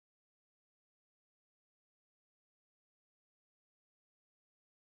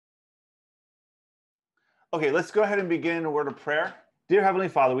Okay, let's go ahead and begin in a word of prayer. Dear Heavenly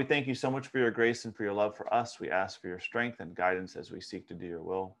Father, we thank you so much for your grace and for your love for us. We ask for your strength and guidance as we seek to do your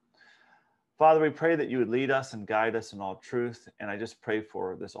will. Father, we pray that you would lead us and guide us in all truth. And I just pray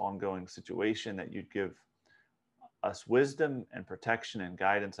for this ongoing situation that you'd give us wisdom and protection and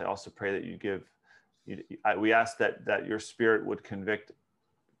guidance. I also pray that we ask that your spirit would convict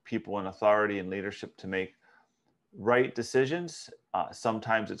people in authority and leadership to make right decisions.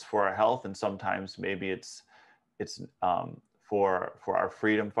 Sometimes it's for our health, and sometimes maybe it's for our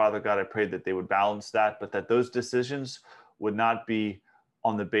freedom. Father God, I pray that they would balance that, but that those decisions would not be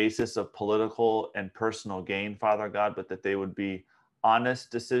on the basis of political and personal gain, Father God, but that they would be honest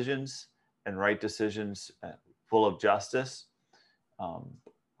decisions and right decisions, full of justice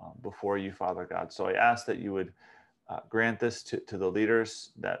before you, Father God. So I ask that you would grant this to the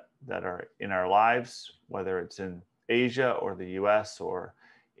leaders that are in our lives, whether it's in Asia or the US or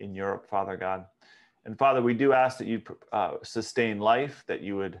in Europe, Father God. And Father, we do ask that you sustain life, that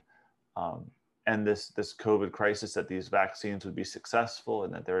you would end this COVID crisis, that these vaccines would be successful,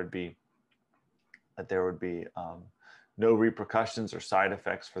 and that there would be no repercussions or side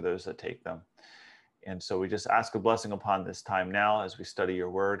effects for those that take them. And so we just ask a blessing upon this time now as we study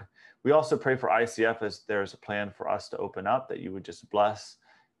your word. We also pray for ICF as there's a plan for us to open up, that you would just bless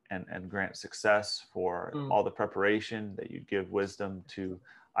and grant success for all the preparation, that you'd give wisdom to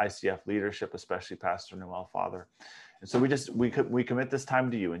ICF leadership, especially Pastor Noel, Father. And so we commit this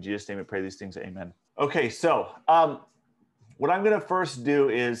time to you. In Jesus' name we pray these things, amen. Okay, so what I'm going to first do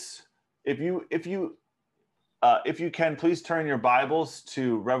is, if you can, please turn your Bibles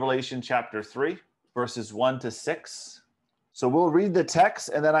to Revelation chapter 3. Verses 1 to 6. So we'll read the text,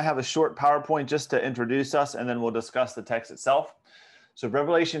 and then I have a short PowerPoint just to introduce us, and then we'll discuss the text itself. So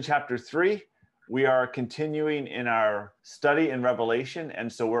Revelation chapter 3, we are continuing in our study in Revelation,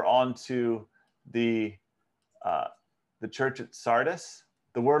 and so we're on to the church at Sardis.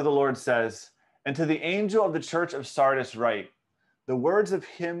 The word of the Lord says, "And to the angel of the church of Sardis write, the words of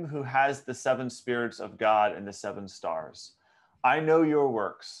him who has the 7 spirits of God and the 7 stars. I know your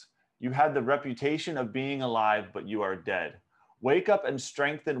works. You had the reputation of being alive, but you are dead. Wake up and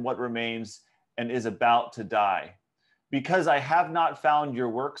strengthen what remains and is about to die, because I have not found your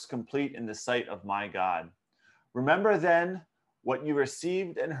works complete in the sight of my God. Remember then what you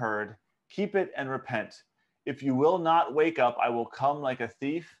received and heard, keep it and repent. If you will not wake up, I will come like a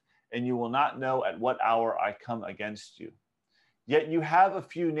thief, and you will not know at what hour I come against you. Yet you have a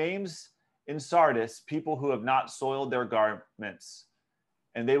few names in Sardis, people who have not soiled their garments,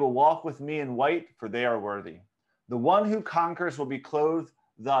 and they will walk with me in white, for they are worthy. The one who conquers will be clothed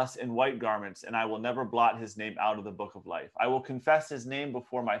thus in white garments, and I will never blot his name out of the book of life. I will confess his name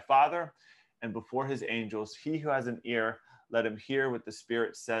before my Father and before his angels. He who has an ear, let him hear what the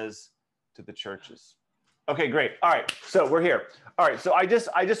Spirit says to the churches." Okay, great. All right, so we're here. All right, so I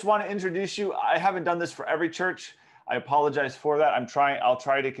just want to introduce you. I haven't done this for every church. I apologize for that. I'll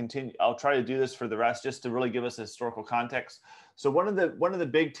try to continue. I'll try to do this for the rest, just to really give us a historical context. So one of the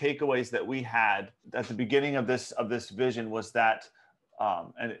big takeaways that we had at the beginning of this vision was that,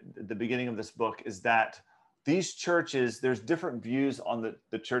 and at the beginning of this book, is that these churches, there's different views on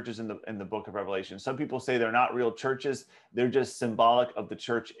the churches in the book of Revelation. Some people say they're not real churches; they're just symbolic of the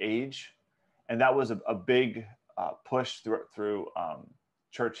church age, and that was a big push through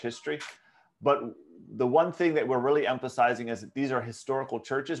church history. But the one thing that we're really emphasizing is that these are historical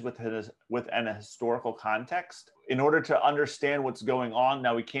churches within a historical context. In order to understand what's going on,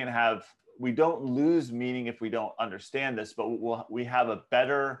 now we don't lose meaning if we don't understand this, but we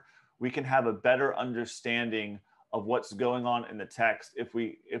can have a better understanding of what's going on in the text if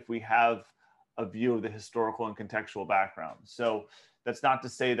we have a view of the historical and contextual background. So that's not to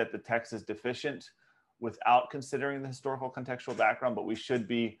say that the text is deficient without considering the historical contextual background, but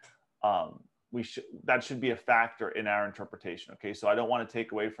that should be a factor in our interpretation. Okay, so I don't want to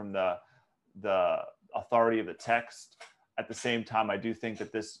take away from the authority of the text. At the same time, I do think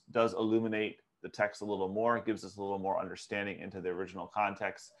that this does illuminate the text a little more. It gives us a little more understanding into the original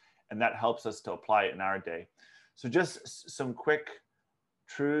context, and that helps us to apply it in our day. So just some quick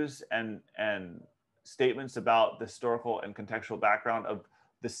truths and statements about the historical and contextual background of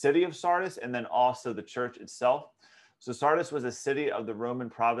the city of Sardis, and then also the church itself. So Sardis was a city of the Roman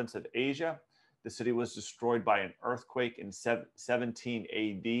province of Asia. The city was destroyed by an earthquake in 17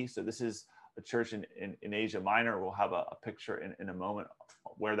 AD. So this is a church in Asia Minor. We'll have a picture in a moment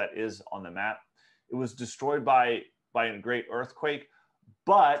where that is on the map. It was destroyed by a great earthquake,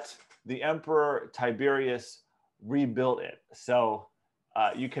 but the Emperor Tiberius rebuilt it. So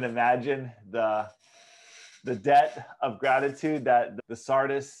you can imagine the debt of gratitude that the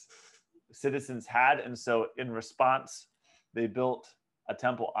Sardis citizens had. And so in response, they built a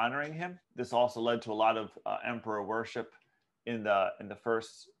temple honoring him. This also led to a lot of emperor worship in the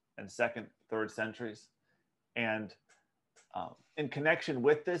first and second, third centuries. And in connection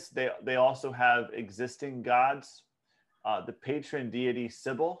with this, they also have existing gods. The patron deity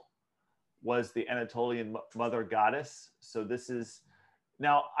Sibyl was the Anatolian mother goddess. So this is,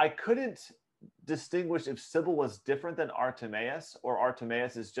 now I couldn't distinguish if Sibyl was different than Artemis, or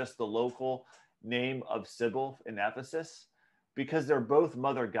Artemis is just the local name of Sibyl in Ephesus, because they're both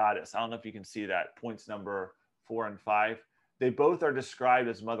mother goddess. I don't know if you can see that, points number 4 and 5. They both are described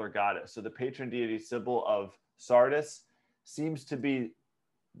as mother goddess. So the patron deity Sibyl of Sardis seems to be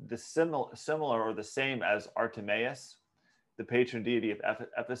the similar or the same as Artemis, the patron deity of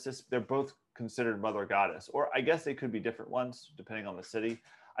Ephesus. They're both considered mother goddess, or I guess they could be different ones depending on the city.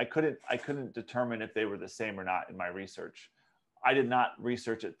 I couldn't determine if they were the same or not in my research. I did not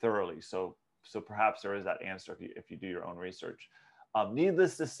research it thoroughly, so perhaps there is that answer if you do your own research.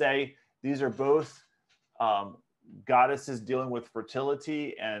 Needless to say, these are both goddesses dealing with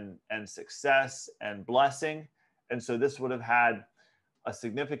fertility and success and blessing. And so this would have had a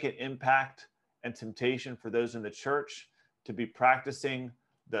significant impact and temptation for those in the church to be practicing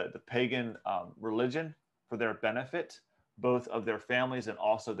the pagan religion for their benefit, both of their families and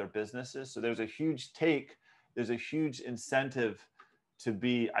also their businesses. So there's a huge there's a huge incentive to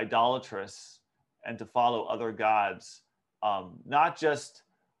be idolatrous and to follow other gods, not just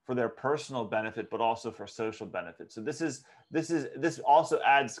for their personal benefit, but also for social benefit. So this also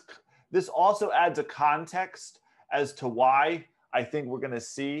adds a context as to why I think we're going to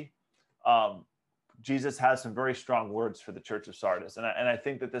see Jesus has some very strong words for the Church of Sardis, and I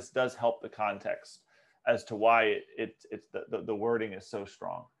think that this does help the context as to why the wording is so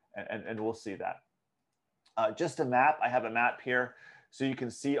strong, and we'll see that. Just a map. I have a map here, so you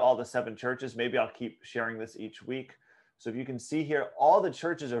can see all the 7 churches. Maybe I'll keep sharing this each week. So if you can see here, all the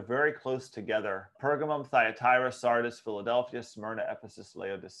churches are very close together. Pergamum, Thyatira, Sardis, Philadelphia, Smyrna, Ephesus,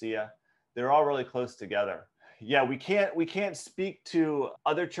 Laodicea. They're all really close together. Yeah, we can't speak to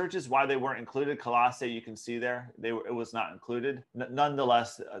other churches why they weren't included. Colossae, you can see there, it was not included.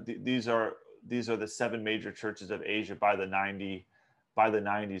 Nonetheless, these are the 7 major churches of Asia by the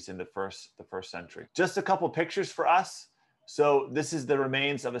 90s in the first century. Just a couple pictures for us. So this is the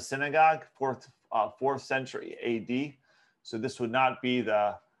remains of a synagogue, 4th century AD. So this would not be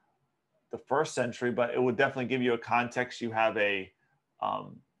the 1st century, but it would definitely give you a context. You have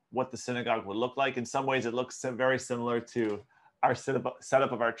what the synagogue would look like. In some ways, it looks very similar to our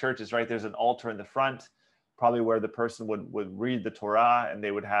setup of our churches, right? There's an altar in the front, probably where the person would read the Torah and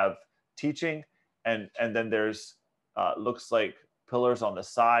they would have teaching. And then there's, looks like pillars on the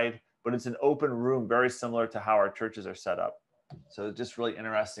side, but it's an open room, very similar to how our churches are set up. So just really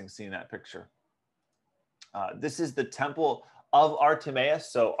interesting seeing that picture. This is the temple of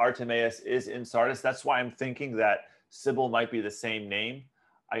Artemis. So Artemis is in Sardis. That's why I'm thinking that Sibyl might be the same name.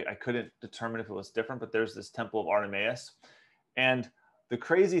 I couldn't determine if it was different, but there's this temple of Artemis. And the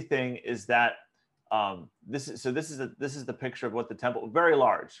crazy thing is that this is the picture of what the temple, very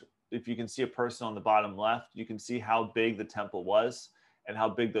large. If you can see a person on the bottom left, you can see how big the temple was and how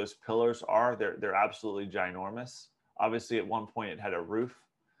big those pillars are. They're absolutely ginormous. Obviously, at one point it had a roof,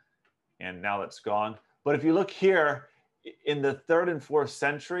 and now it's gone. But if you look here, in the 3rd and 4th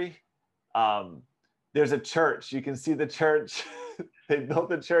century, there's a church. You can see the church. They built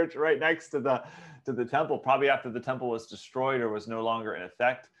the church right next to the temple, probably after the temple was destroyed or was no longer in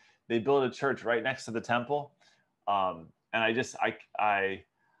effect. They built a church right next to the temple. And I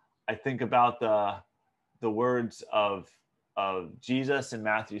think about the words of Jesus in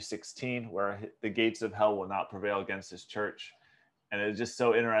Matthew 16, where the gates of hell will not prevail against his church. And it's just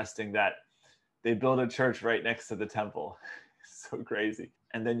so interesting that they built a church right next to the temple. So crazy.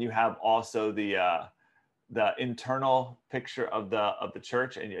 And then you have also the internal picture of the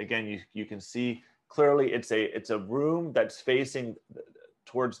church, and again you can see clearly it's a room that's facing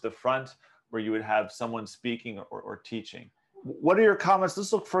towards the front, where you would have someone speaking or teaching. What are your comments?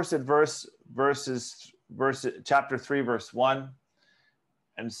 Let's look first at chapter 3 verse 1.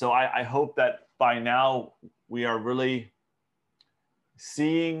 And so I hope that by now we are really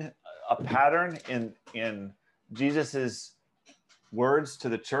seeing a pattern in Jesus's words to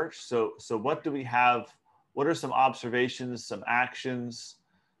the church. So what do we have? What are some observations, some actions,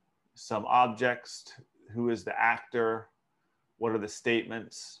 some objects? Who is the actor? What are the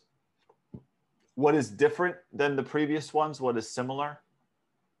statements? What is different than the previous ones? What is similar?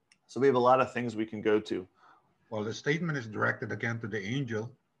 So we have a lot of things we can go to. Well, the statement is directed again to the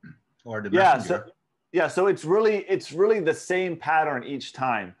angel or the messenger. So it's really the same pattern each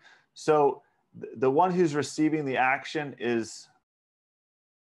time. So the one who's receiving the action is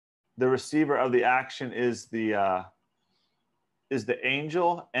the receiver of the action is the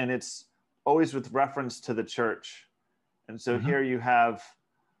angel, and it's always with reference to the church. And so here you have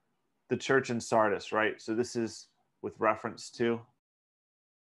the church in Sardis, right? So this is with reference to.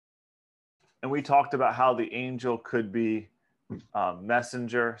 And we talked about how the angel could be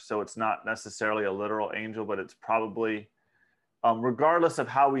messenger. So it's not necessarily a literal angel, but it's probably, regardless of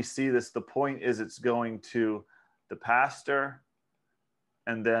how we see this, the point is it's going to the pastor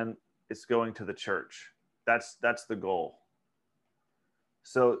and then it's going to the church. That's the goal.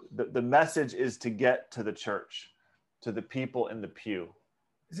 So the message is to get to the church, to the people in the pew.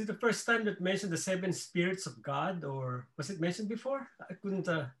 Is it the first time that mentioned the 7 spirits of God, or was it mentioned before? I couldn't.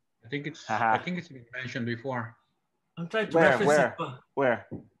 I think it's been mentioned before. I'm trying to reference it. Where?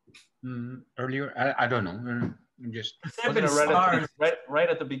 Earlier, I don't know. I'm just. The 7 stars. Right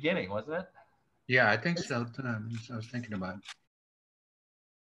at the beginning, wasn't it? Yeah, I think so. I was thinking about it.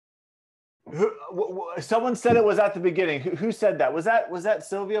 Someone said it was at the beginning. Who said that? Was that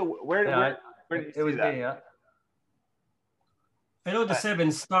Sylvia? Where did you see that? Me, yeah. I know the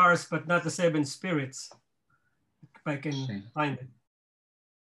 7 stars, but not the 7 spirits. If I can find it.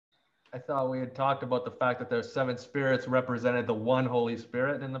 I thought we had talked about the fact that there's 7 spirits represented the one Holy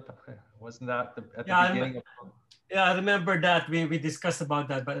Spirit in the. Wasn't that at the beginning? I remember that we discussed about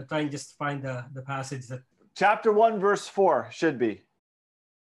that, but I'm trying just to find the passage that. Chapter 1, verse 4 should be.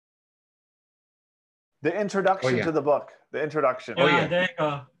 The introduction to the book. The introduction. There you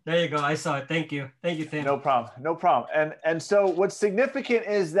go. There you go. I saw it. Thank you. Thank you, Tim. No problem. And so what's significant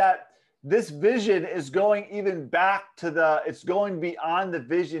is that this vision is going even back to it's going beyond the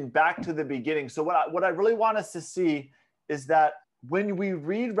vision, back to the beginning. So what I really want us to see is that when we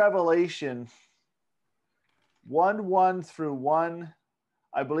read Revelation 1 through 1,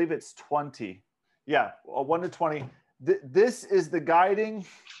 I believe it's 20. Yeah, 1 to 20. This is the guiding.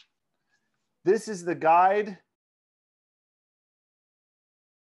 This is the guide.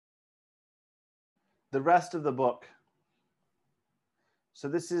 The rest of the book. So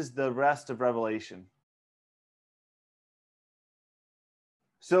this is the rest of Revelation.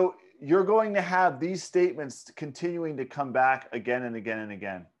 So you're going to have these statements continuing to come back again and again and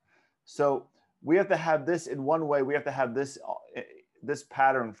again. So we have to have this in one way. We have to have this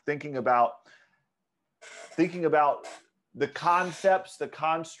pattern, thinking about the concepts, the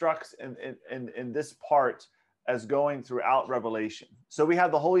constructs in this part as going throughout Revelation. So we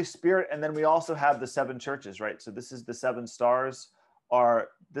have the Holy Spirit, and then we also have the 7 churches, right? So this is the 7 stars. The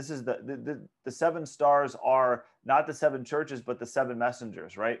 7 stars are not the 7 churches, but the 7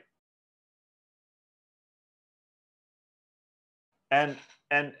 messengers, right? And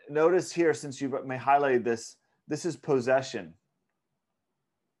notice here, since you may highlight this is possession.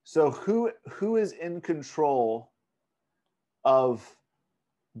 So who is in control of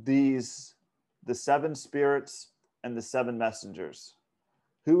the 7 spirits and the 7 messengers?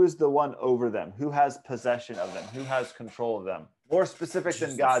 Who is the one over them? Who has possession of them? Who has control of them? More specific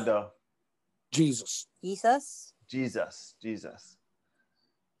than God, though. Jesus.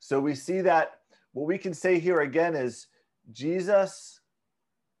 So we see that what we can say here again is Jesus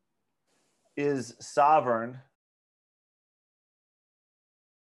is sovereign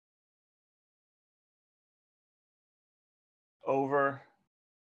over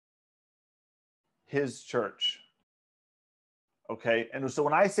his church. Okay, and so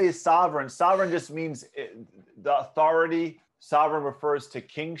when I say sovereign just means the authority. Sovereign refers to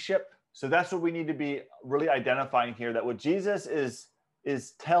kingship. So that's what we need to be really identifying here, that what Jesus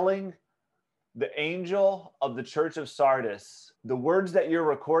is telling the angel of the church of Sardis, the words that you're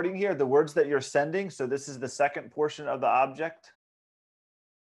recording here, the words that you're sending, so this is the second portion of the object.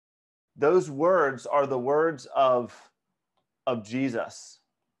 Those words are the words of Jesus.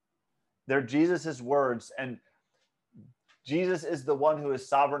 They're Jesus's words, and Jesus is the one who is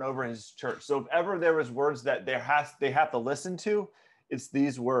sovereign over his church. So if ever there is words that they have to listen to, it's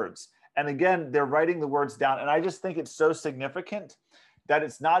these words. And again, they're writing the words down. And I just think it's so significant that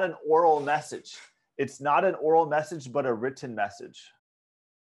it's not an oral message. It's not an oral message, but a written message.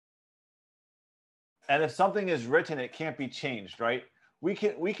 And if something is written, it can't be changed, right? We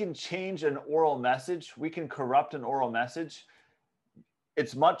can change an oral message. We can corrupt an oral message.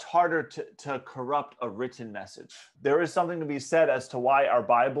 It's much harder to corrupt a written message. There is something to be said as to why our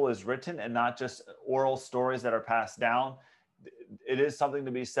Bible is written and not just oral stories that are passed down. It is something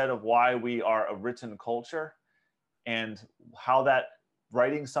to be said of why we are a written culture and how that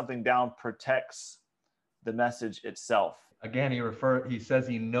writing something down protects the message itself. Again, he says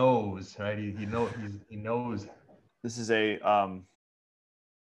he knows, right? He knows. This is a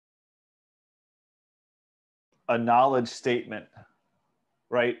a knowledge statement,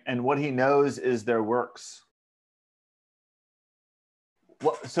 right? And what he knows is their works.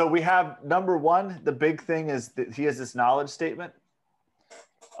 So we have number one, the big thing is that he has this knowledge statement.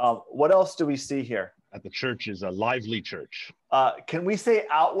 What else do we see here? That the church is a lively church. Can we say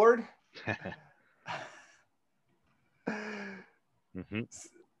outward? Mm-hmm.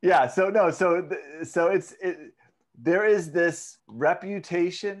 Yeah. So no. So there is this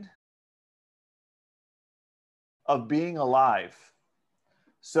reputation of being alive.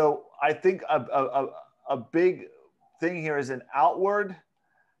 So I think a big thing here is an outward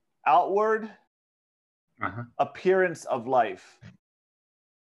appearance of life.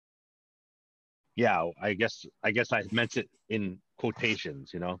 Yeah, I guess I meant it in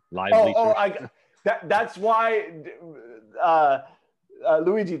quotations, lively. That's why,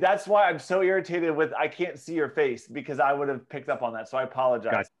 Luigi, that's why I'm so irritated with, I can't see your face, because I would have picked up on that. So I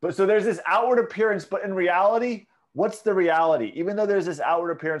apologize. Gotcha. But so there's this outward appearance, but in reality, what's the reality? Even though there's this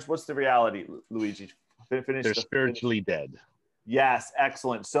outward appearance, what's the reality, Luigi? They're spiritually dead. Yes,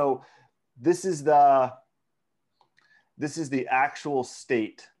 excellent. So this is the actual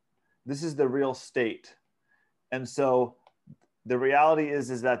state. This is the real state. And so the reality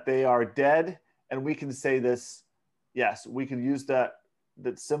is that they are dead, and we can say this, yes, we can use that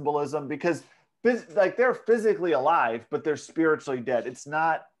symbolism, because like they're physically alive, but they're spiritually dead. It's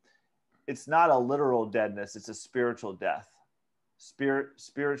not a literal deadness, it's a spiritual death.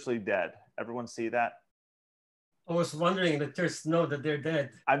 Spiritually dead. Everyone see that? I was wondering, the church know that they're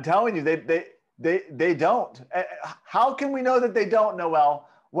dead. I'm telling you, they don't. How can we know that they don't, Noel?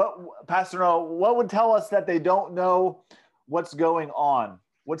 What, Pastor Noel, what would tell us that they don't know what's going on?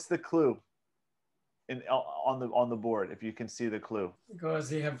 What's the clue on the board, if you can see the clue? Because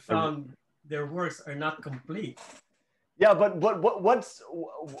they have found their works are not complete. Yeah, but what's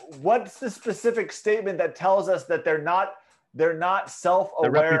the specific statement that tells us that they're not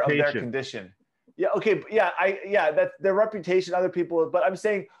self-aware of their condition? Yeah, okay, yeah, that's their reputation, other people, but I'm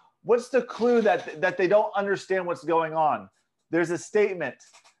saying, what's the clue that they don't understand what's going on? There's a statement.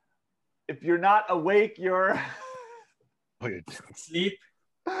 If you're not awake, you're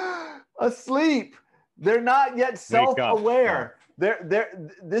asleep. They're not yet self-aware.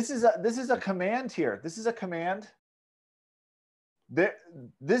 This is a command here. This is a command.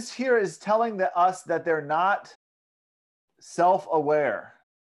 This here is telling us that they're not self-aware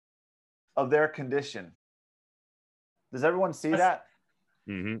of their condition. Does everyone see that?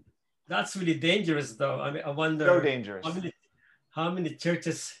 Mm-hmm. That's really dangerous, though. I mean, I wonder. So dangerous. How many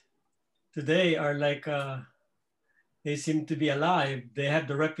churches today are like, they seem to be alive. They have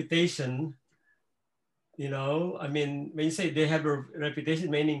the reputation, I mean, when you say they have a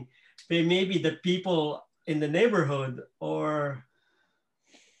reputation, meaning they may be the people in the neighborhood, or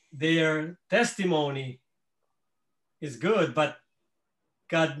their testimony is good, but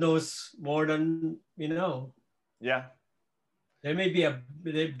God knows more than we know. Yeah. They may be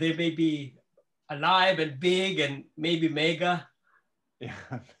alive and big and maybe mega. Yeah.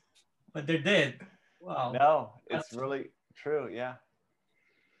 But they're dead. Wow. No, it's really true. Yeah.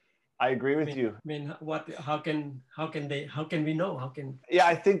 I agree with you. I mean, how can we know? Yeah,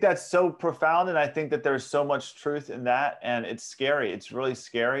 I think that's so profound, and I think that there's so much truth in that, and it's scary. It's really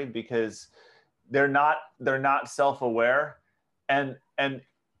scary because they're not self-aware, and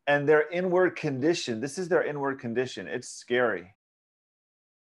their inward condition. This is their inward condition. It's scary.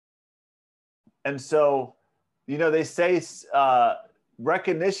 And so, they say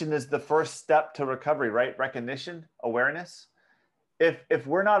recognition is the first step to recovery, right? Recognition, awareness. If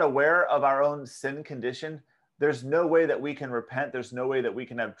we're not aware of our own sin condition, there's no way that we can repent. There's no way that we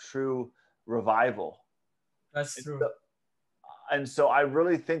can have true revival. That's true. And so I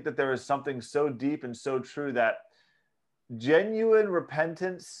really think that there is something so deep and so true that genuine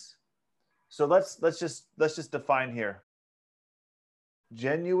repentance. So let's just define here.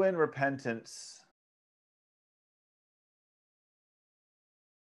 Genuine repentance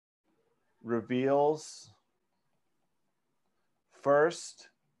reveals, first,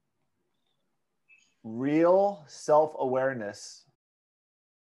 real self-awareness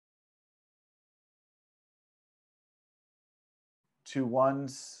to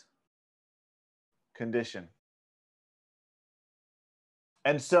one's condition.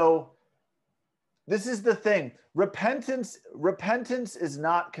 And so this is the thing. Repentance is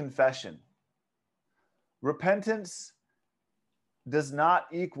not confession. Repentance does not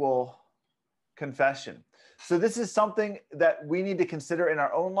equal confession. So this is something that we need to consider in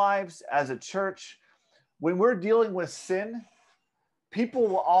our own lives as a church. When we're dealing with sin, people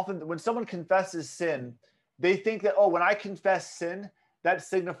will often, when someone confesses sin, they think that, oh, when I confess sin, that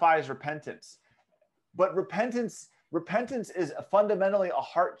signifies repentance. But repentance is fundamentally a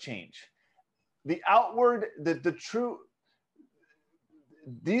heart change. The outward, the true,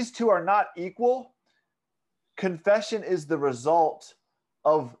 these two are not equal. Confession is the result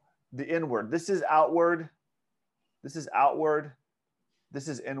of the inward. This is outward. This is outward. This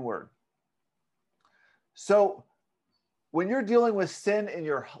is inward. So when you're dealing with sin in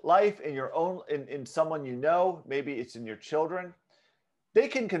your life, in your own, in someone you know, maybe it's in your children, they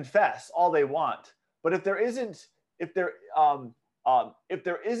can confess all they want. But if there isn't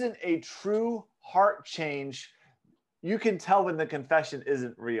a true heart change, you can tell when the confession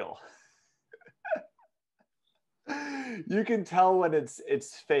isn't real. You can tell when it's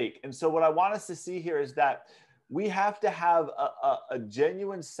fake. And so what I want us to see here is that we have to have a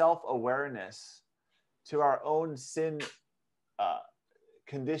genuine self-awareness to our own sin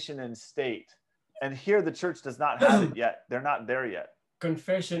condition and state. And here the church does not have it yet. They're not there yet.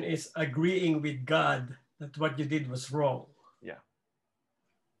 Confession is agreeing with God that what you did was wrong. Yeah.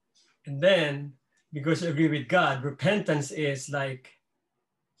 And then, because you agree with God, repentance is like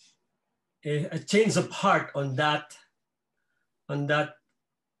a change of heart on that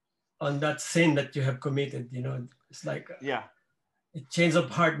sin that you have committed. You know, it's like a change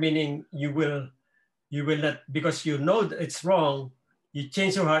of heart, meaning you will not, because you know that it's wrong, you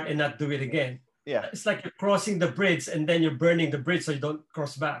change your heart and not do it again. Yeah. It's like you're crossing the bridge and then you're burning the bridge so you don't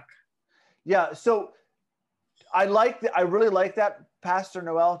cross back. Yeah. So I really like that, Pastor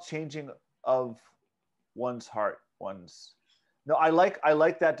Noel, changing of one's heart. I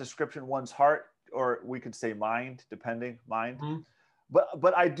like that description, one's heart, or we could say mind, depending, mind. Mm-hmm.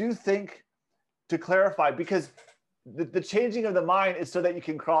 But I do think, to clarify, because the changing of the mind is so that you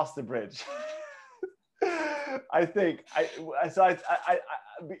can cross the bridge. I think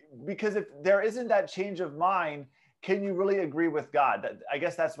because if there isn't that change of mind, can you really agree with God? I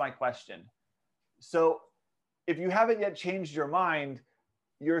guess that's my question. So if you haven't yet changed your mind,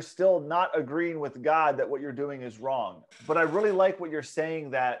 you're still not agreeing with God that what you're doing is wrong. But I really like what you're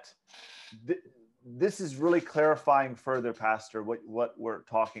saying, that this is really clarifying further, Pastor, what we're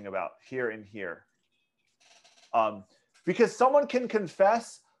talking about here and here. Because someone can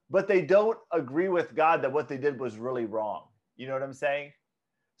confess, but they don't agree with God that what they did was really wrong. You know what I'm saying?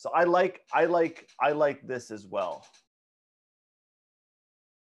 So I like this as well.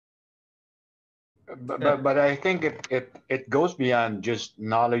 But I think it goes beyond just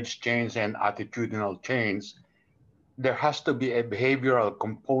knowledge change and attitudinal change. There has to be a behavioral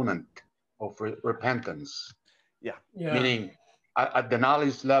component of repentance. Yeah. Meaning, at the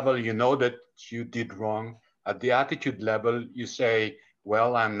knowledge level, you know that you did wrong. At the attitude level, you say,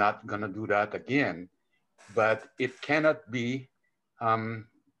 well, I'm not going to do that again. But it cannot be,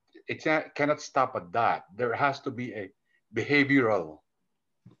 cannot stop at that. There has to be a behavioral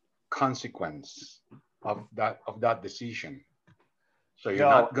consequence of that decision. So you're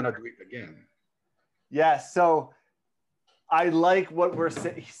not going to do it again. Yeah. So I like what we're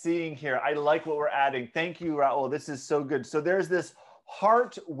seeing here. I like what we're adding. Thank you, Raul. This is so good. So there's this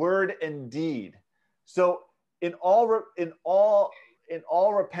heart, word, and deed. So in all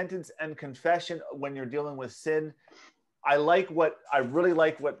repentance and confession, when you're dealing with sin, I really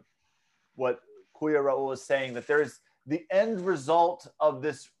like what Kuya Raul is saying, that there's the end result of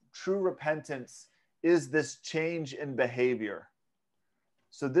this true repentance is this change in behavior.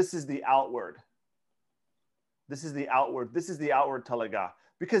 So this is the outward. This is the outward talaga.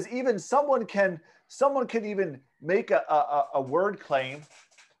 Because even someone can even make a word claim,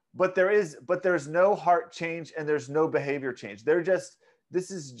 but there's no heart change and there's no behavior change. This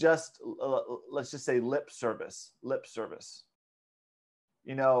is just let's just say lip service.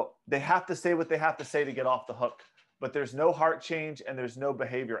 You know, they have to say what they have to say to get off the hook, but there's no heart change and there's no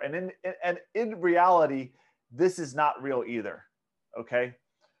behavior. And in reality, this is not real either. Okay,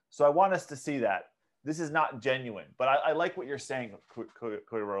 so I want us to see that this is not genuine. But I like what you're saying,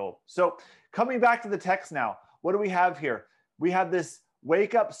 Kuya. So coming back to the text now, what do we have here? We have this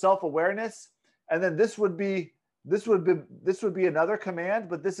wake up, self-awareness, and then this would be another command,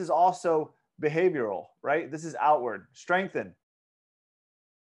 but this is also behavioral, right? This is outward, strengthen.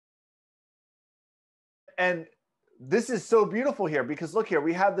 And this is so beautiful here, because look here,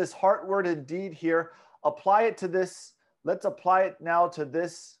 we have this heart, word, and deed here. Apply it to this. Let's apply it now to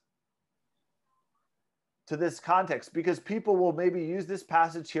this context, because people will maybe use this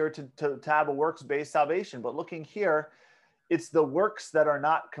passage here to have a works-based salvation. But looking here, it's the works that are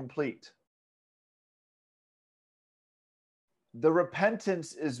not complete. The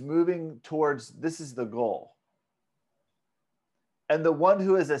repentance is moving towards, this is the goal. And the one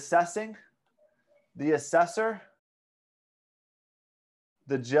who is assessing, the assessor,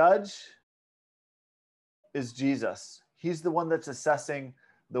 the judge, is Jesus. He's the one that's assessing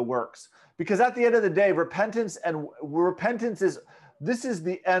the works. Because at the end of the day, repentance is, this is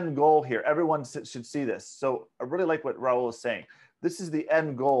the end goal here. Everyone should see this. So I really like what Raul is saying. This is the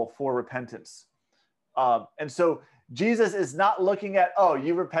end goal for repentance. And so Jesus is not looking at, oh,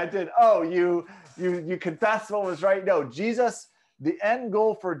 you repented. Oh, you confessed what was right. No, Jesus, the end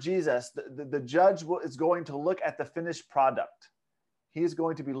goal for Jesus, the judge is going to look at the finished product. He is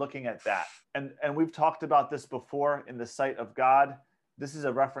going to be looking at that. And we've talked about this before in the sight of God. This is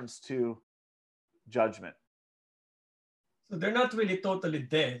a reference to judgment. So they're not really totally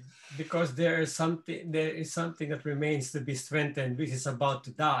dead, because there is something that remains to be strengthened, which is about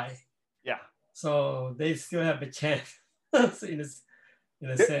to die. Yeah. So they still have a chance in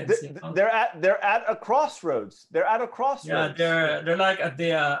a sense. They're at a crossroads. They're at a crossroads. Yeah, they're like at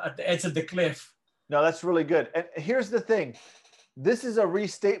the edge of the cliff. No, that's really good. And here's the thing. This is a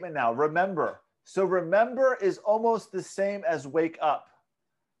restatement now. Remember. So remember is almost the same as wake up.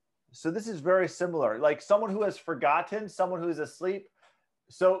 So this is very similar. Like someone who has forgotten, someone who is asleep.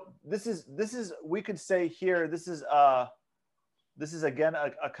 So this is we could say here, this is again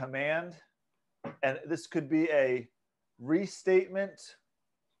a command, and this could be a restatement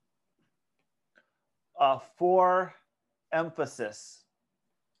for emphasis.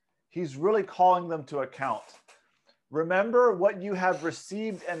 He's really calling them to account. Remember what you have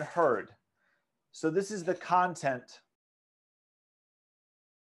received and heard. So this is the content.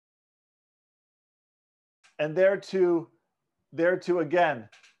 And there to again,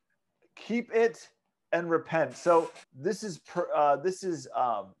 keep it and repent. So this is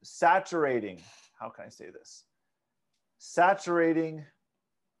saturating. How can I say this? Saturating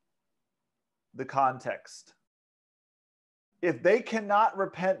the context. If they cannot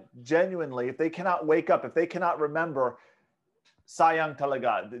repent genuinely, if they cannot wake up, if they cannot remember, sayang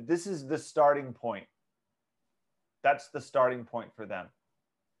talaga. This is the starting point. That's the starting point for them.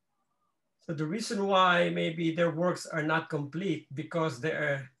 So the reason why maybe their works are not complete, because they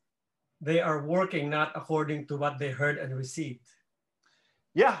are working not according to what they heard and received.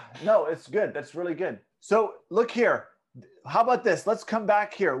 Yeah, no, it's good. That's really good. So look here. How about this? Let's come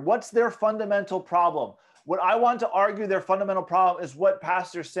back here. What's their fundamental problem? What I want to argue their fundamental problem is what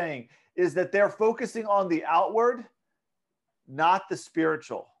Pastor's saying, is that they're focusing on the outward, not the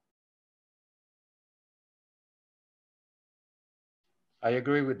spiritual. I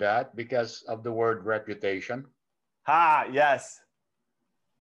agree with that because of the word reputation. Yes.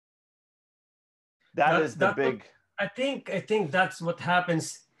 That is the big. I think that's what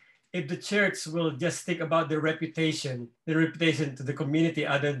happens if the church will just think about their reputation to the community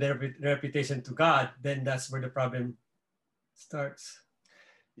other than their reputation to God. Then that's where the problem starts.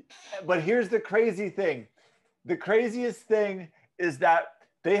 But here's the crazy thing. The craziest thing is that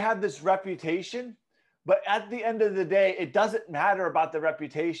they have this reputation, but at the end of the day, it doesn't matter about the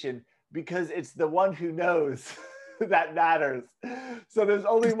reputation because it's the one who knows that matters. So there's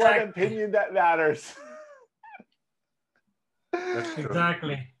only one opinion that matters. That's true.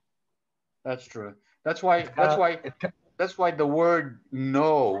 Exactly. That's true. That's why the word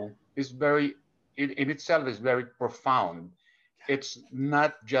know is very, in itself is very profound. It's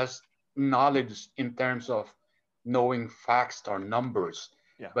not just knowledge in terms of knowing facts or numbers,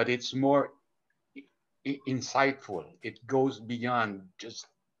 but it's more insightful. It goes beyond just,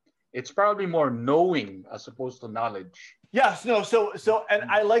 it's probably more knowing as opposed to knowledge. Yes, no, so and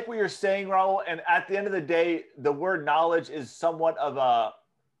I like what you're saying, Raul, and at the end of the day, the word knowledge is somewhat of a,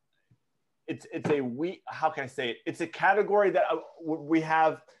 how can I say it? It's a category that we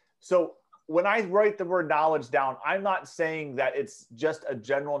have. So when I write the word knowledge down, I'm not saying that it's just a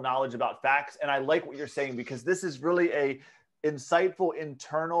general knowledge about facts. And I like what you're saying because this is really a insightful,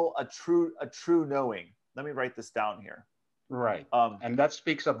 internal, a true knowing. Let me write this down here. Right. And that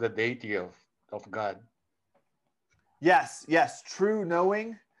speaks of the deity of God. Yes, true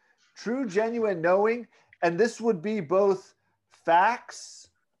knowing, true genuine knowing. And this would be both facts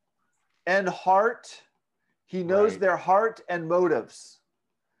and heart. He knows their heart and motives.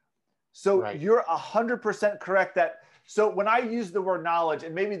 So you're 100% correct that, so when I use the word knowledge,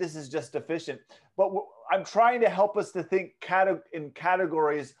 and maybe this is just deficient, but I'm trying to help us to think in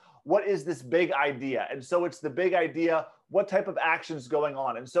categories, what is this big idea? And so it's the big idea, what type of action is going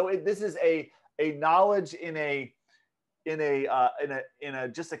on? And so this is a knowledge in a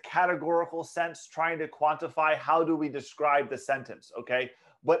just a categorical sense, trying to quantify how do we describe the sentence, okay?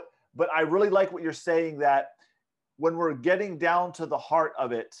 But I really like what you're saying, that when we're getting down to the heart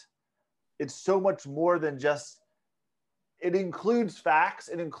of it, it's so much more than just, it includes facts,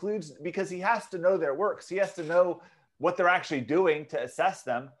 it includes, because he has to know their works, he has to know what they're actually doing to assess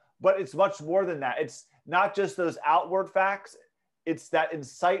them, but it's much more than that. not just those outward facts. It's that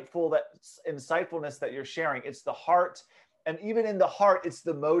insightfulness that you're sharing. It's the heart. And even in the heart, it's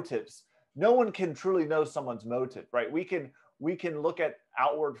the motives. No one can truly know someone's motive, right? We can look at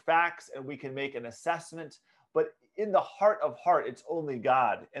outward facts and we can make an assessment, but in the heart of heart, it's only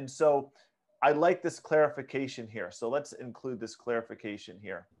God. And so I like this clarification here. So let's include this clarification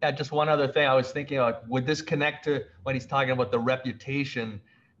here. Yeah, just one other thing I was thinking about, would this connect to when he's talking about the reputation?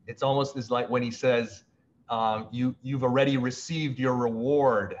 It's almost as like when he says, you've already received your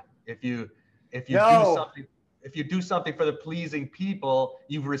reward. If you do something for the pleasing people,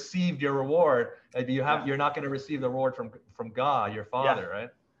 you've received your reward. And you're not going to receive the reward from God, your Father, right?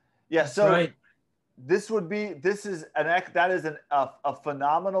 Yeah. So right. That is a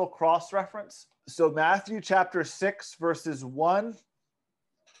phenomenal cross reference. So Matthew chapter 6 verses 1.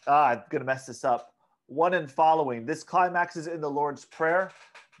 I'm gonna mess this up. 1 and following. This climaxes in the Lord's Prayer,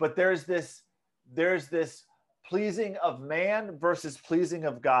 but there's this pleasing of man versus pleasing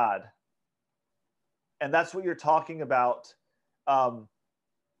of God, and that's what you're talking about.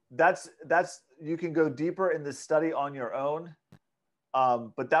 That's you can go deeper in this study on your own.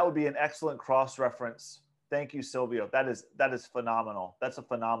 But that would be an excellent cross-reference. Thank you, Silvio. That is phenomenal. That's a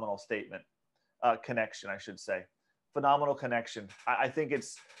phenomenal statement. Connection, I should say. Phenomenal connection. I think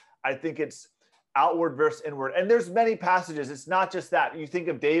it's outward versus inward. And there's many passages. It's not just that. You think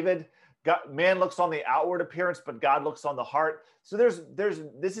of David, man looks on the outward appearance, but God looks on the heart. So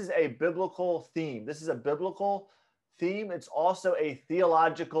this is a biblical theme. This is a biblical theme. It's also a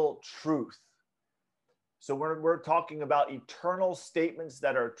theological truth. So we're talking about eternal statements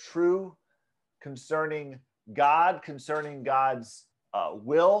that are true concerning God, concerning God's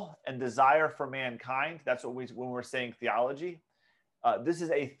will and desire for mankind. That's what when we're saying theology. This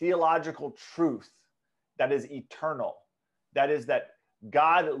is a theological truth that is eternal. That is that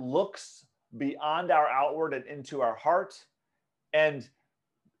God looks beyond our outward and into our heart. And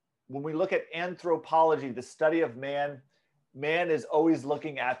when we look at anthropology, the study of man, man is always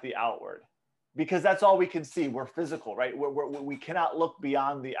looking at the outward. Because that's all we can see. We're physical, right? We cannot look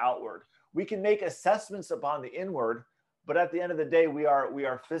beyond the outward. We can make assessments upon the inward, but at the end of the day, we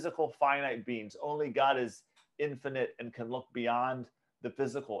are physical, finite beings. Only God is infinite and can look beyond the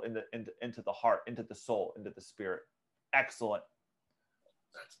physical into the heart, into the soul, into the spirit. Excellent.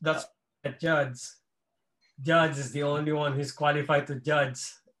 That's a judge. Judge is the only one who's qualified to judge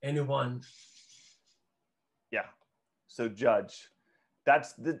anyone. Yeah. So judge.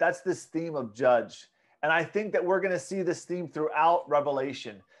 That's this theme of judge. And I think that we're going to see this theme throughout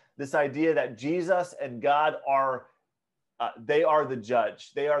Revelation. This idea that Jesus and God they are the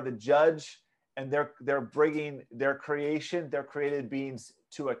judge. They are the judge, and they're bringing their creation, their created beings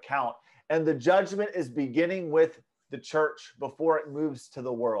to account. And the judgment is beginning with the church before it moves to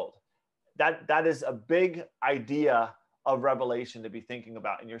the world. That is a big idea of Revelation to be thinking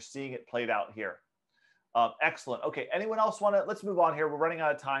about, and you're seeing it played out here. Excellent. Okay. Anyone else want to? Let's move on here. We're running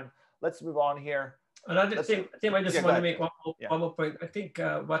out of time. Let's move on here. Another thing, Tim, I just want to make one more point. I think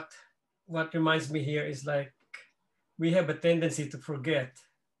what reminds me here is like we have a tendency to forget.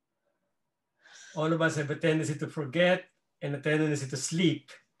 All of us have a tendency to forget and a tendency to sleep.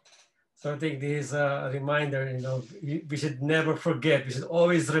 So I think this is a reminder. We should never forget. We should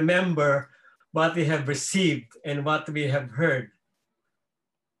always remember what we have received and what we have heard.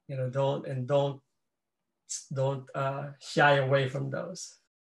 Don't shy away from those.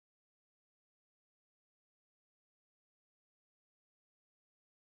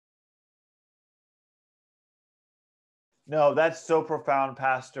 No, that's so profound,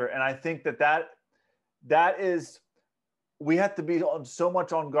 Pastor. And I think that is, we have to be so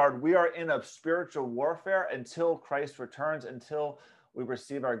much on guard. We are in a spiritual warfare until Christ returns, until we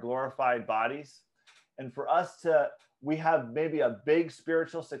receive our glorified bodies. And for us we have maybe a big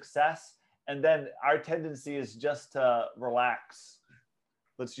spiritual success, and then our tendency is just to relax.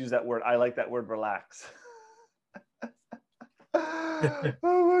 Let's use that word. I like that word, relax. Oh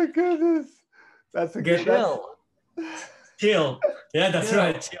my goodness. That's a good chill. Chill. Yeah, that's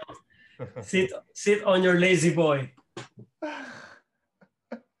right. Chill. Sit on your lazy boy.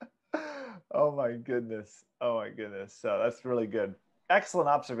 Oh my goodness. Oh my goodness. So that's really good. Excellent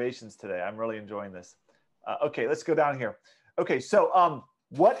observations today. I'm really enjoying this. Okay, let's go down here. Okay, so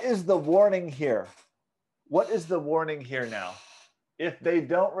what is the warning here? What is the warning here now? If they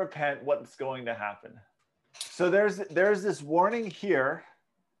don't repent, what's going to happen? So there's this warning here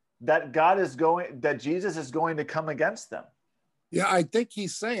that Jesus is going to come against them. Yeah, I think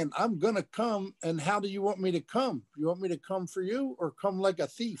he's saying, I'm going to come, and how do you want me to come? You want me to come for you or come like a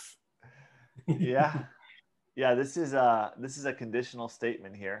thief? Yeah. Yeah, this is a conditional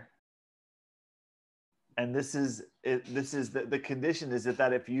statement here. And this is it. This is the condition is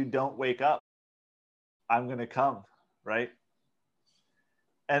that if you don't wake up, I'm going to come, right?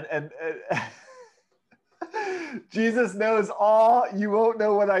 And Jesus knows all. You won't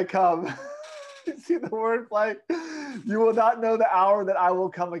know when I come. You see the wordplay? You will not know the hour that I will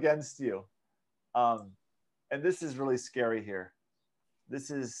come against you. And this is really scary here.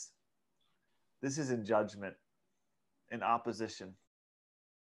 This is in judgment, in opposition.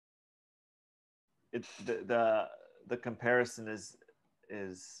 It's the comparison is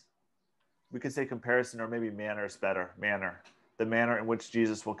we could say comparison, or maybe manner is better. Manner. The manner in which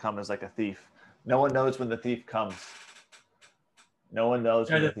Jesus will come is like a thief. No one knows when the thief comes. No one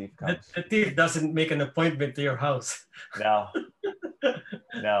knows when the thief comes. The thief doesn't make an appointment to your house. No.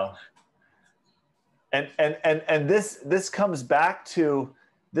 No. And this comes back to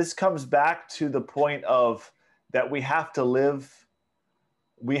the point of that we have to live.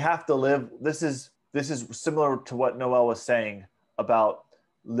 This is similar to what Noel was saying about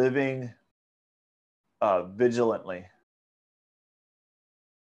living vigilantly,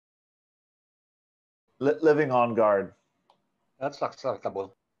 living on guard. That's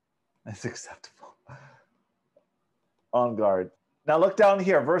acceptable. That's acceptable. On guard. Now look down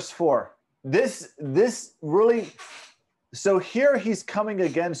here, verse 4. This really, so here he's coming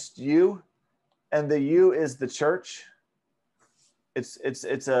against you, and the you is the church. It's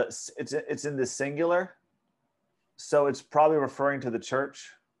in the singular, so it's probably referring to the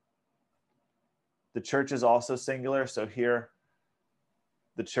church. The church is also singular, so here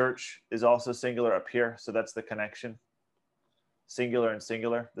the church is also singular up here, so that's the connection. Singular and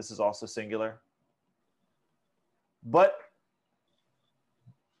singular. This is also singular. But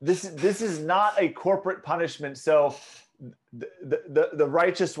this is not a corporate punishment, so the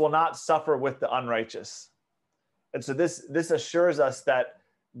righteous will not suffer with the unrighteous. And so this assures us that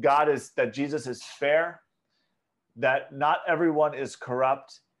that Jesus is fair, that not everyone is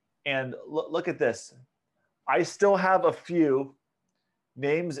corrupt. And look at this. I still have a few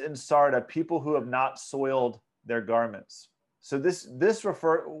names in Sardis, people who have not soiled their garments. So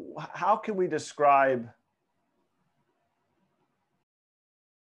how can we describe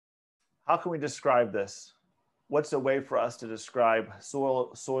this? What's a way for us to describe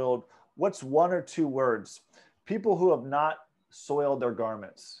soiled? What's one or two words? People who have not soiled their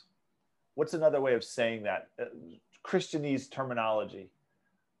garments. What's another way of saying that? Christianese terminology.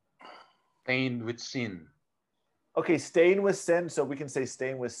 Stained with sin. Okay, stained with sin. So we can say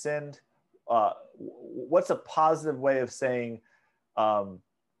stained with sin. What's a positive way of saying not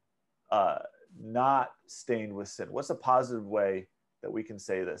stained with sin? What's a positive way that we can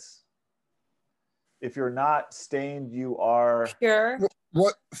say this? If you're not stained, you are pure.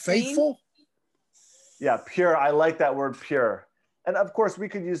 What? Faithful? Yeah, pure. I like that word, pure. And of course, we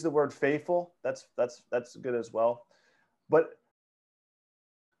could use the word faithful. That's good as well. But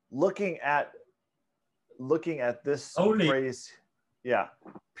looking at this Holy. phrase, yeah,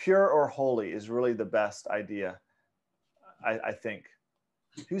 pure or holy is really the best idea, I think.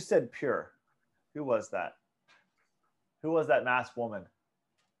 Who said pure? Who was that? Who was that masked woman?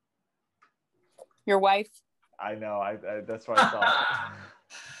 Your wife. I know. That's what I thought.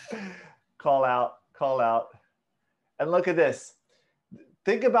 Call out. And look at this.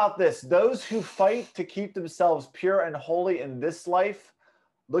 Think about this. Those who fight to keep themselves pure and holy in this life,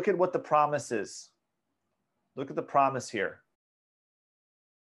 look at what the promise is. Look at the promise here.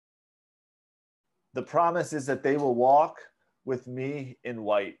 The promise is that they will walk with me in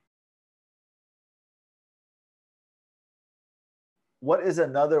white. What is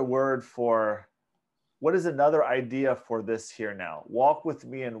another idea for this here now? Walk with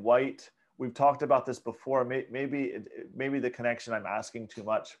me in white. We've talked about this before. Maybe the connection, I'm asking too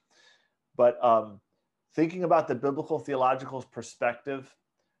much. But thinking about the biblical theological perspective,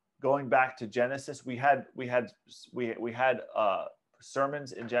 going back to Genesis, we had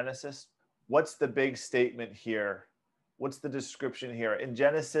sermons in Genesis. What's the big statement here? What's the description here? In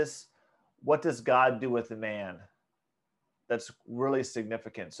Genesis, what does God do with the man? That's really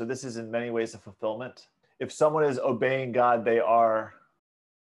significant. So this is in many ways a fulfillment. If someone is obeying God, they are.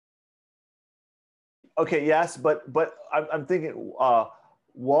 Okay, yes, but I'm thinking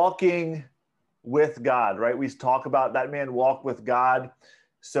walking with God, right? We talk about that man walk with God.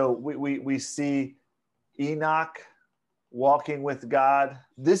 So we see Enoch walking with God.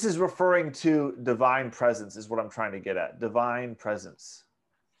 This is referring to divine presence, is what I'm trying to get at. Divine presence,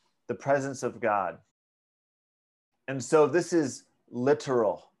 the presence of God. And so this is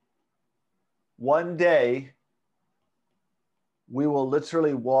literal. One day, we will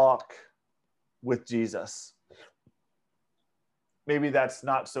literally walk with Jesus. Maybe that's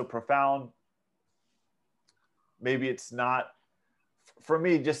not so profound. maybe it's not, for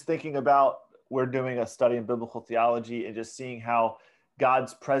me, just thinking about, we're doing a study in biblical theology and just seeing how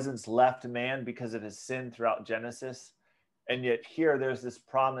God's presence left man because of his sin throughout Genesis. And yet here there's this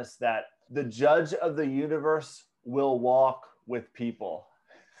promise that the judge of the universe will walk with people.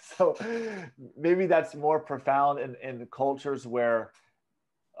 So maybe that's more profound in cultures where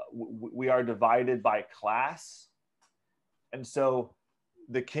we are divided by class. And so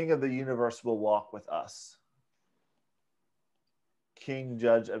the king of the universe will walk with us. King,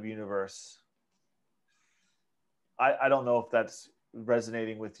 judge of universe. I don't know if that's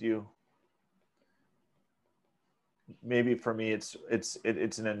resonating with you. Maybe for me, it's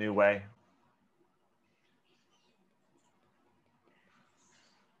in a new way.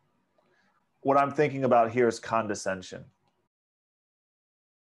 What I'm thinking about here is condescension.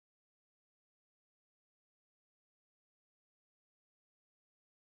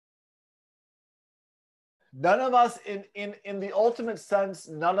 None of us, in the ultimate sense,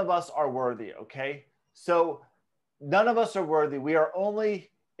 none of us are worthy, okay? So none of us are worthy. We are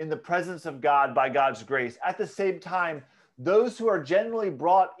only in the presence of God by God's grace. At the same time, those who are generally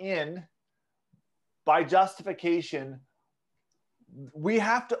brought in by justification, we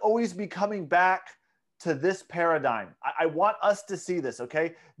have to always be coming back to this paradigm. I want us to see this,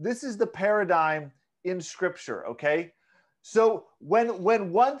 okay? This is the paradigm in Scripture, okay? So when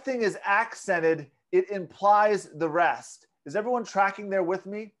one thing is accented, it implies the rest. Is everyone tracking there with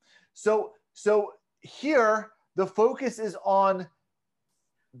me? So here, the focus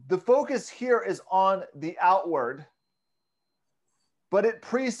here is on the outward, but it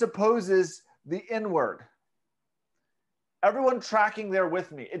presupposes the inward. Everyone tracking there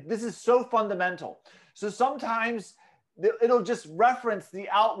with me? This is so fundamental. So sometimes it'll just reference the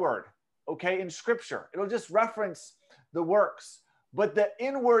outward, okay, in Scripture. It'll just reference the works, but the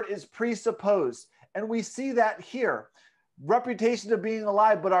inward is presupposed. And we see that here. Reputation of being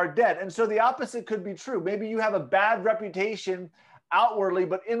alive, but are dead. And so the opposite could be true. Maybe you have a bad reputation outwardly,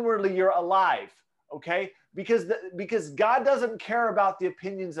 but inwardly you're alive, okay? Because God doesn't care about the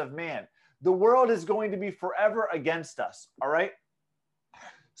opinions of man. The world is going to be forever against us, all right?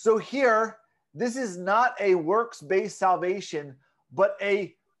 So here, this is not a works-based salvation, but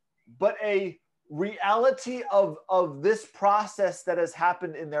a reality of this process that has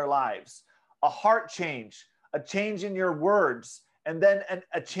happened in their lives. A heart change, a change in your words, and then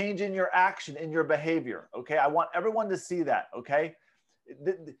a change in your action, in your behavior, okay? I want everyone to see that, okay?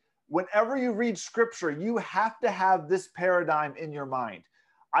 Whenever you read Scripture, you have to have this paradigm in your mind.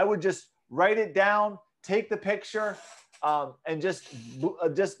 I would just write it down, take the picture, and just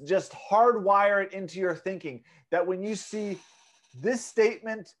hardwire it into your thinking that when you see this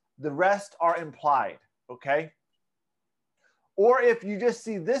statement, the rest are implied, okay? Or if you just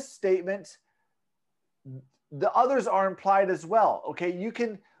see this statement, the others are implied as well, okay? You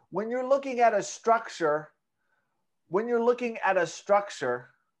can, when you're looking at a structure,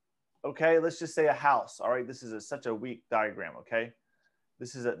 okay, let's just say a house, all right? This is such a weak diagram, okay?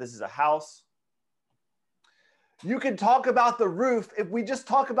 This is a house. You can talk about the roof. If we just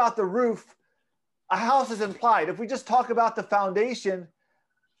talk about the roof, a house is implied. If we just talk about the foundation,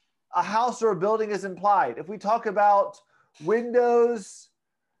 a house or a building is implied. If we talk about windows,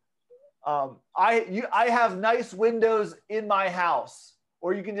 I have nice windows in my house.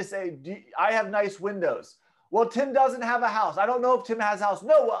 Or you can just say, I have nice windows. Well, Tim doesn't have a house. I don't know if Tim has a house.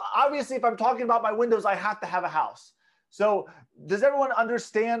 No, obviously, if I'm talking about my windows, I have to have a house. So does everyone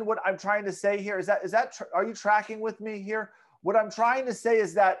understand what I'm trying to say here? Are you tracking with me here? What I'm trying to say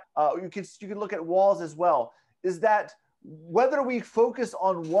is that you can look at walls as well, is that whether we focus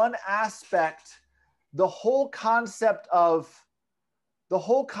on one aspect, the whole concept of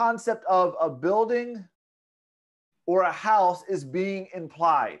a building or a house is being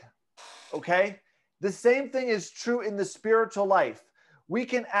implied, okay? The same thing is true in the spiritual life. We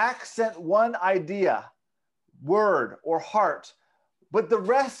can accent one idea, word or heart, but the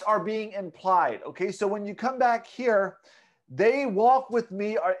rest are being implied, okay? So when you come back here, they walk with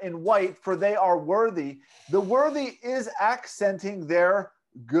me are in white, for they are worthy. The worthy is accenting their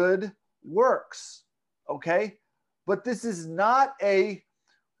good works, okay? But this is not a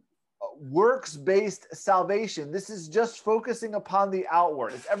works-based salvation. This is just focusing upon the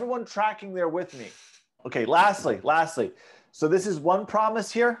outward. Is everyone tracking there with me? Okay, lastly. So this is one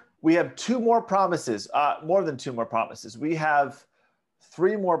promise here. We have two more promises, more than two more promises. We have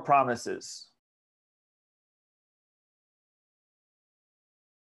three more promises.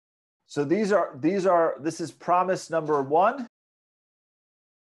 So this is promise number 1,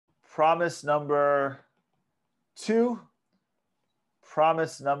 promise number 2,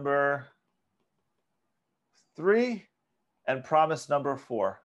 promise number 3 and promise number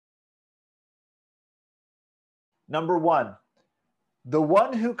 4. Number 1, the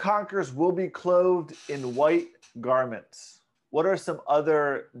one who conquers will be clothed in white garments. What are some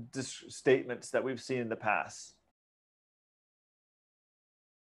other statements that we've seen in the past?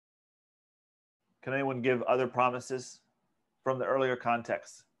 Can anyone give other promises from the earlier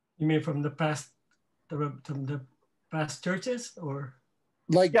context? You mean from the past churches, or?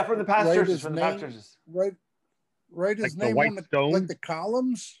 Like, Yeah, from the past churches. Write his Like the name white on the, stone? like the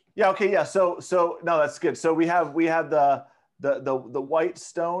columns. Yeah. Okay. Yeah. So no, that's good. So we have the white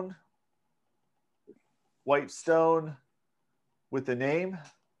stone with the name,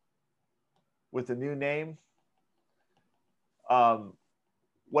 with the new name.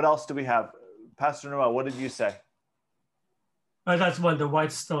 What else do we have? Pastor Noel, what did you say? That's one, the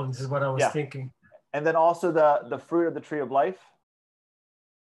white stones is what I was thinking. And then also the fruit of the tree of life.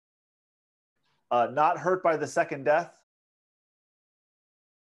 Not hurt by the second death.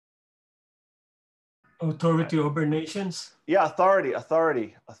 Authority over nations. Yeah, authority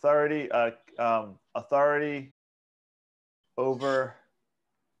over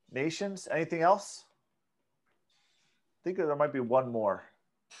nations. Anything else? I think there might be one more.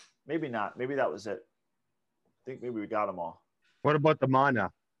 Maybe not. Maybe that was it. I think maybe we got them all. What about the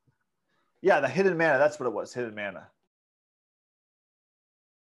manna? Yeah, the hidden manna. That's what it was, hidden manna.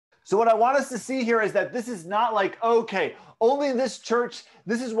 So what I want us to see here is that this is not like, okay, only in this church.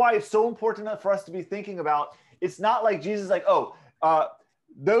 This is why it's so important for us to be thinking about. It's not like Jesus is like,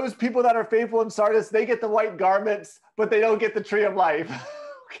 those people that are faithful in Sardis, they get the white garments, but they don't get the tree of life.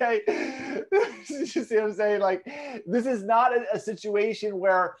 Okay? You see what I'm saying? Like, this is not a situation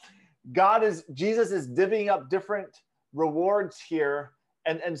where Jesus is divvying up different rewards here.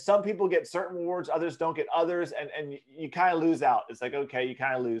 And some people get certain rewards, others don't get others, and you kind of lose out. It's like, okay, you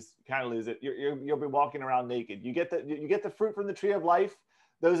kind of lose it. You'll be walking around naked. You get the fruit from the tree of life,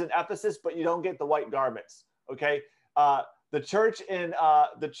 those in Ephesus, but you don't get the white garments. Okay, the church in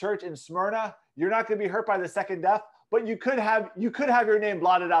Smyrna, you're not going to be hurt by the second death, but you could have your name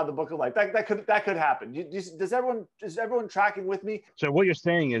blotted out of the book of life. That could happen. Is everyone tracking with me? So what you're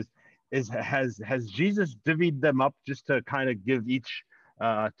saying is has Jesus divvied them up just to kind of give each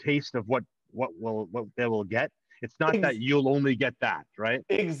taste of what they will get? It's not that you'll only get that, right?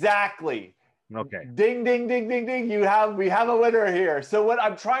 Exactly. Okay. Ding, ding, ding, ding, ding. We have a winner here. So what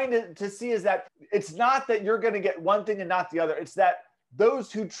I'm trying to see is that it's not that you're going to get one thing and not the other. It's that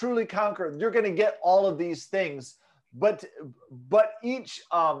those who truly conquer, you're going to get all of these things. But each,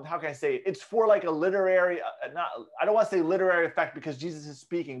 how can I say it? It's for like a literary, I don't want to say literary effect because Jesus is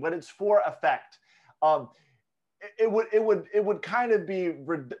speaking, but it's for effect. It would kind of be,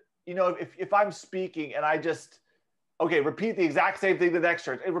 if I'm speaking and I just, okay, repeat the exact same thing to the next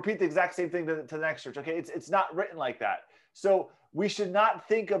church, and repeat the exact same thing to the next church. Okay, it's not written like that. So we should not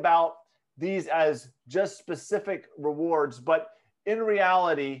think about these as just specific rewards, but in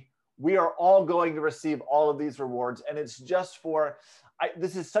reality, we are all going to receive all of these rewards, and it's just for.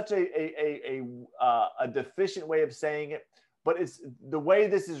 This is such a deficient way of saying it, but it's the way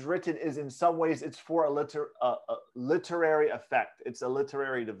this is written is in some ways it's for a literary effect. It's a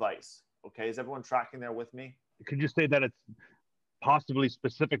literary device. Okay, is everyone tracking there with me? Could you say that it's possibly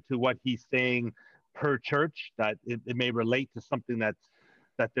specific to what he's saying per church, that it may relate to something that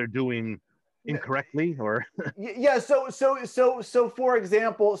they're doing incorrectly, or? Yeah. So for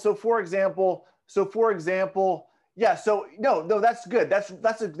example, yeah. So no, that's good.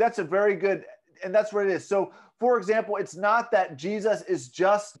 That's a very good, and that's what it is. So for example, it's not that Jesus is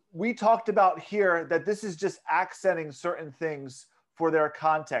just, we talked about here that this is just accenting certain things for their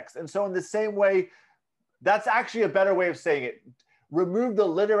context. And so in the same way, that's actually a better way of saying it. Remove the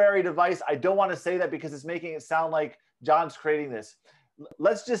literary device. I don't want to say that because it's making it sound like John's creating this.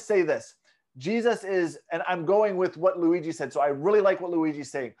 Let's just say this. Jesus is, and I'm going with what Luigi said. So I really like what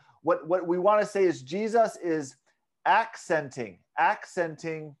Luigi's saying. What we want to say is Jesus is accenting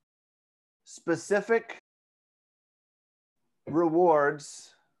specific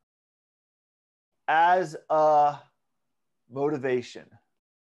rewards as a motivation.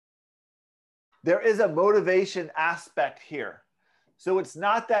 There is a motivation aspect here. So it's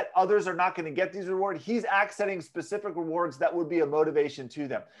not that others are not going to get these rewards. He's accenting specific rewards that would be a motivation to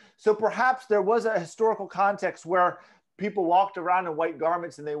them. So perhaps there was a historical context where people walked around in white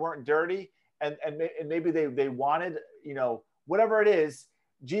garments and they weren't dirty, and maybe they wanted, whatever it is,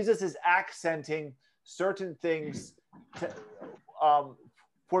 Jesus is accenting certain things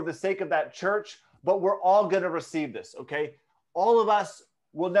for the sake of that church, but we're all going to receive this, okay? All of us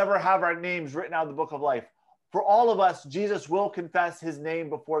will never have our names written out of the book of life. for all of us, Jesus will confess his name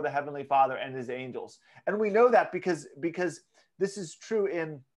before the Heavenly Father and his angels. And we know that because this is true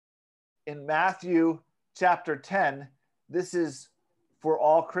in Matthew chapter 10. This is for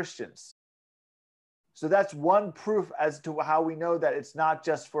all Christians. So that's one proof as to how we know that it's not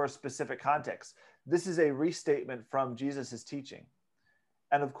just for a specific context. This is a restatement from Jesus's teaching.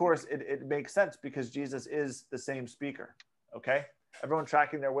 And of course, it makes sense because Jesus is the same speaker. Okay? Everyone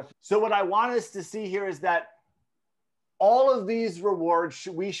tracking there with me? So what I want us to see here is that all of these rewards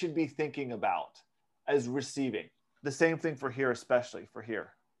we should be thinking about as receiving. The same thing for here, especially for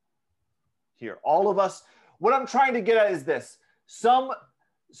here. Here. All of us, what I'm trying to get at is this.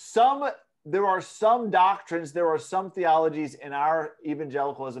 There are some doctrines, there are some theologies in our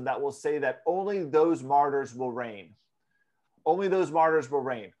evangelicalism that will say that only those martyrs will reign. Only those martyrs will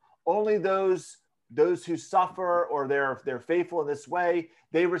reign. Only those who suffer or they're faithful in this way,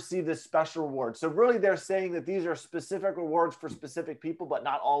 they receive this special reward. So really they're saying that these are specific rewards for specific people, but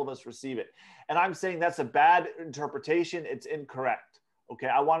not all of us receive it. And I'm saying that's a bad interpretation. It's incorrect. Okay,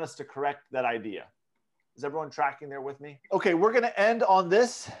 I want us to correct that idea. Is everyone tracking there with me? Okay, we're going to end on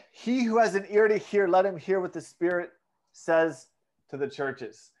this. He who has an ear to hear, let him hear what the Spirit says to the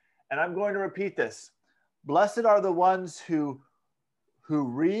churches. And I'm going to repeat this. Blessed are the ones who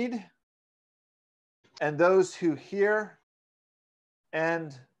read and those who hear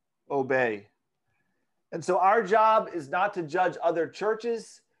and obey. And so our job is not to judge other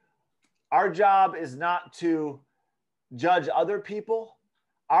churches. Our job is not to judge other people.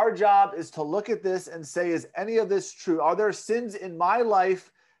 Our job is to look at this and say, is any of this true? Are there sins in my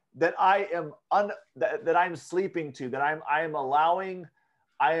life that I am that I'm sleeping to, that I am allowing,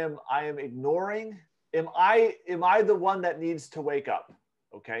 I am ignoring? Am I the one that needs to wake up?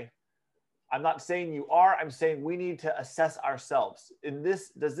 Okay. I'm not saying you are. I'm saying we need to assess ourselves.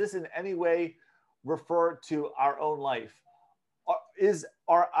 Does this in any way refer to our own life?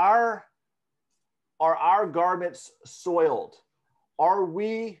 Are our garments soiled? Are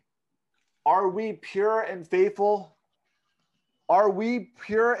we pure and faithful? Are we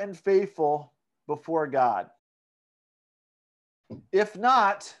pure and faithful before God? If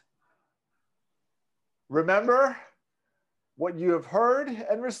not, remember what you have heard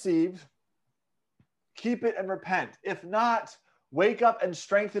and received, keep it and repent. If not, wake up and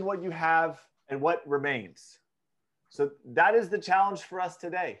strengthen what you have and what remains. So that is the challenge for us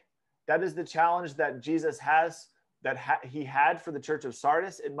today. That is the challenge that Jesus has, he had for the church of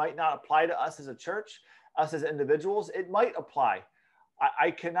Sardis. It might not apply to us as a church, us as individuals. It might apply.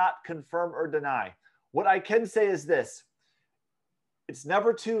 I cannot confirm or deny. What I can say is this. It's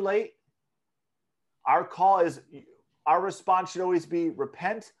never too late. Our response should always be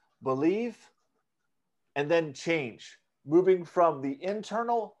repent, believe, and then change, moving from the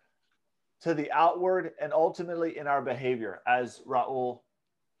internal to the outward and ultimately in our behavior, as Raul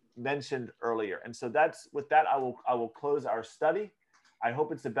mentioned earlier. And so with that, I will close our study. I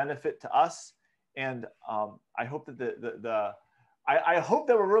hope it's a benefit to us. And I hope that I hope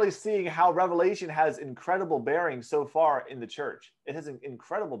that we're really seeing how Revelation has incredible bearing so far in the church. It has an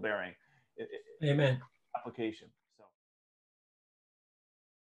incredible bearing. Amen. Application.